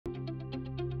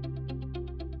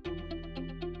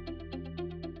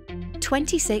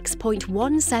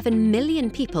26.17 million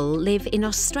people live in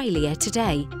Australia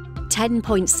today.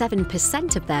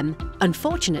 10.7% of them,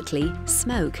 unfortunately,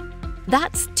 smoke.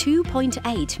 That's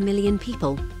 2.8 million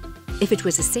people. If it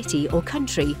was a city or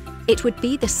country, it would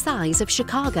be the size of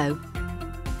Chicago.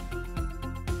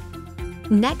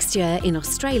 Next year in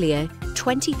Australia,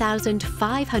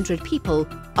 20,500 people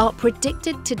are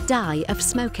predicted to die of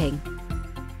smoking.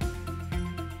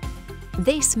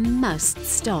 This must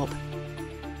stop.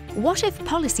 What if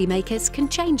policymakers can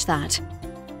change that?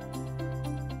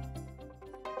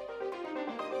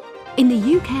 In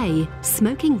the UK,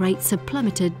 smoking rates have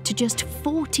plummeted to just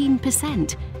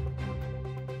 14%.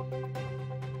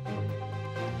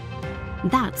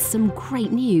 That's some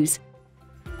great news.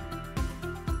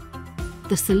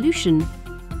 The solution?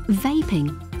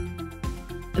 Vaping.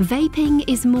 Vaping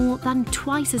is more than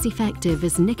twice as effective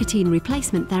as nicotine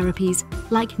replacement therapies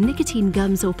like nicotine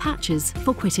gums or patches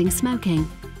for quitting smoking.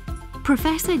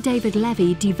 Professor David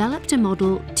Levy developed a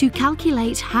model to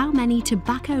calculate how many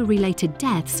tobacco-related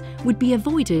deaths would be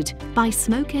avoided by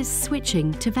smokers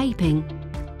switching to vaping.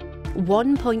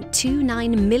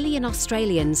 1.29 million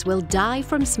Australians will die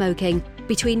from smoking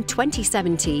between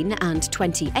 2017 and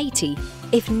 2080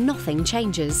 if nothing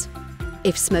changes.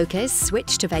 If smokers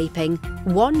switch to vaping,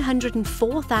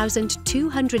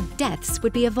 104,200 deaths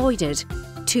would be avoided.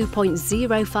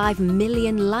 2.05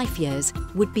 million life years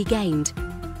would be gained.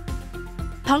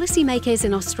 Policymakers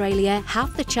in Australia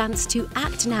have the chance to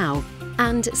act now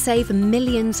and save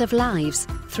millions of lives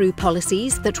through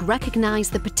policies that recognise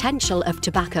the potential of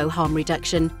tobacco harm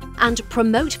reduction and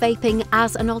promote vaping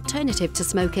as an alternative to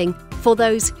smoking for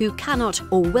those who cannot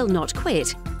or will not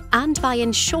quit, and by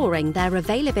ensuring their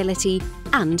availability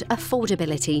and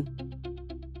affordability.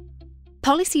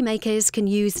 Policymakers can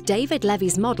use David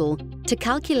Levy's model to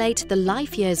calculate the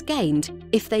life years gained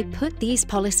if they put these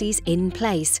policies in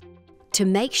place to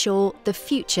make sure the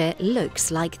future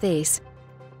looks like this.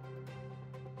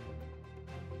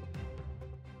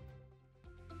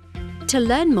 To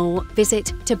learn more,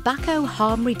 visit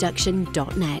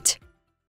tobaccoharmreduction.net.